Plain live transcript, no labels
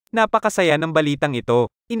Napakasaya ng balitang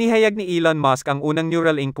ito. Inihayag ni Elon Musk ang unang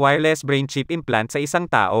Neuralink wireless brain chip implant sa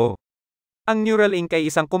isang tao. Ang Neuralink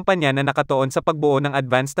ay isang kumpanya na nakatuon sa pagbuo ng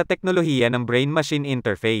advanced na teknolohiya ng brain-machine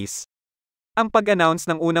interface. Ang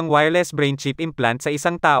pag-announce ng unang wireless brain chip implant sa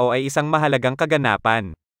isang tao ay isang mahalagang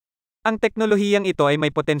kaganapan. Ang teknolohiyang ito ay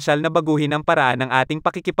may potensyal na baguhin ang paraan ng ating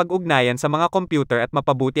pakikipag-ugnayan sa mga computer at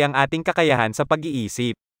mapabuti ang ating kakayahan sa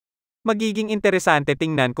pag-iisip. Magiging interesante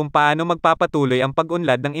tingnan kung paano magpapatuloy ang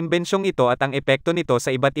pag-unlad ng imbensyong ito at ang epekto nito sa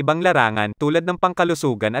iba't ibang larangan tulad ng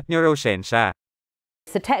pangkalusugan at neurosiyensya.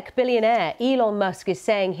 The tech billionaire Elon Musk is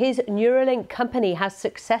saying his Neuralink company has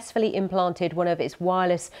successfully implanted one of its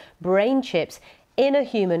wireless brain chips in a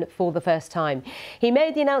human for the first time. He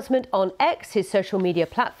made the announcement on X, his social media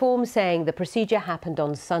platform, saying the procedure happened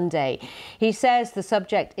on Sunday. He says the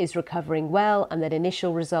subject is recovering well and that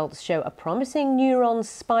initial results show a promising neuron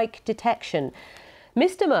spike detection.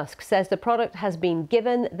 Mr. Musk says the product has been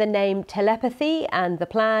given the name telepathy and the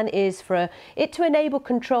plan is for it to enable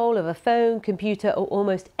control of a phone, computer or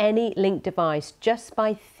almost any linked device just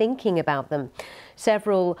by thinking about them.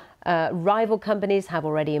 Several rival companies have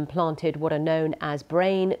already implanted what are known as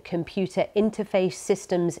brain-computer interface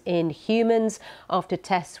systems in humans after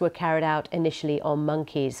tests were carried out initially on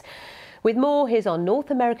monkeys. With more, here's our North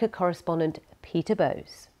America correspondent Peter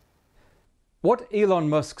Bowes. What Elon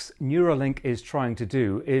Musk's Neuralink is trying to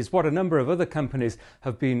do is what a number of other companies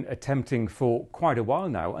have been attempting for quite a while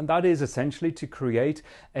now, and that is essentially to create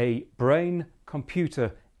a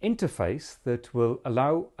brain-computer interface that will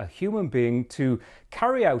allow a human being to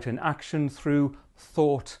carry out an action through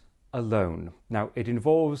thought alone. Now, it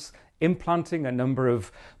involves implanting a number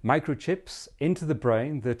of microchips into the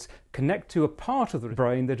brain that connect to a part of the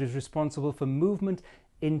brain that is responsible for movement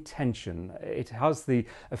intention. It has the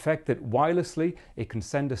effect that wirelessly it can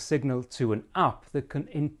send a signal to an app that can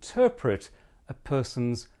interpret a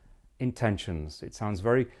person's intentions. It sounds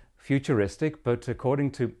very futuristic, but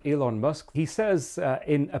according to Elon Musk, he says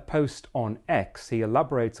in a post on X, he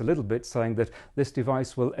elaborates a little bit saying that this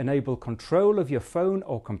device will enable control of your phone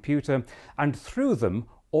or computer and through them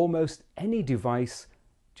almost any device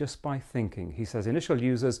just by thinking. He says initial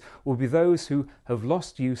users will be those who have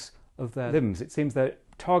lost use of their limbs. It seems they're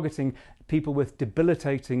targeting people with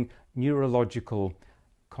debilitating neurological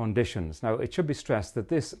conditions. Now, it should be stressed that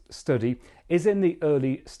this study is in the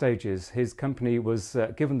early stages. His company was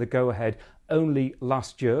given the go-ahead only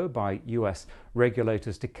last year by US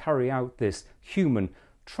regulators to carry out this human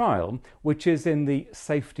trial, which is in the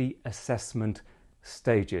safety assessment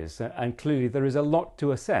stages. And clearly there is a lot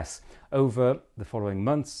to assess over the following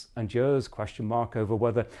months and years, question mark over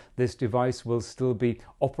whether this device will still be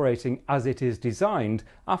operating as it is designed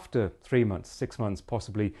after 3 months, 6 months,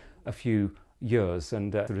 possibly a few years,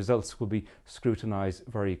 and the results will be scrutinized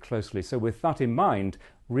very closely. So with that in mind,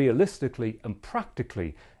 realistically and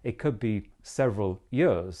practically, it could be several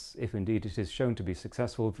years, if indeed it is shown to be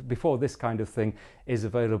successful, before this kind of thing is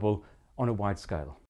available on a wide scale.